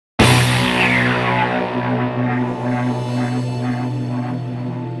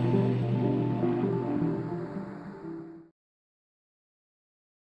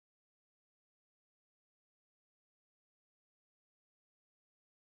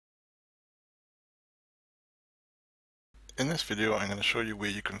In this video I'm going to show you where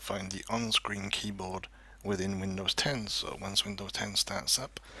you can find the on-screen keyboard within Windows 10. So once Windows 10 starts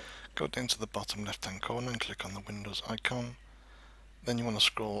up, go down to the bottom left hand corner and click on the Windows icon. Then you want to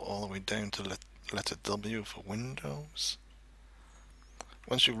scroll all the way down to letter W for Windows.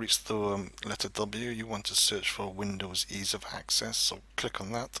 Once you reach the letter W, you want to search for Windows Ease of Access, so click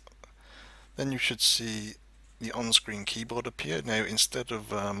on that. Then you should see the on-screen keyboard appear. Now instead of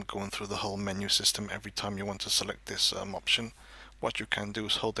going through the whole menu system every time you want to select this option, what you can do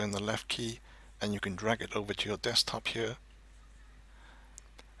is hold down the left key and you can drag it over to your desktop here,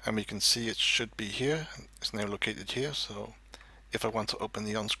 and we can see it should be here. It's now located here. So if I want to open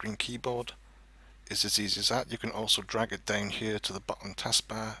the on-screen keyboard, it's as easy as that. You can also drag it down here to the bottom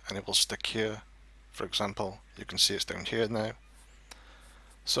taskbar and it will stick here. For example, you can see it's down here now.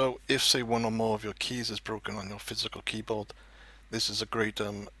 So if, say, one or more of your keys is broken on your physical keyboard, this is a great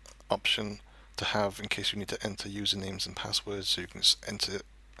option to have in case you need to enter usernames and passwords, so you can just enter it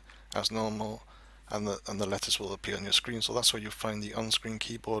as normal and the letters will appear on your screen. So that's where you find the on-screen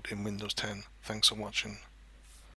keyboard in Windows 10. Thanks for watching.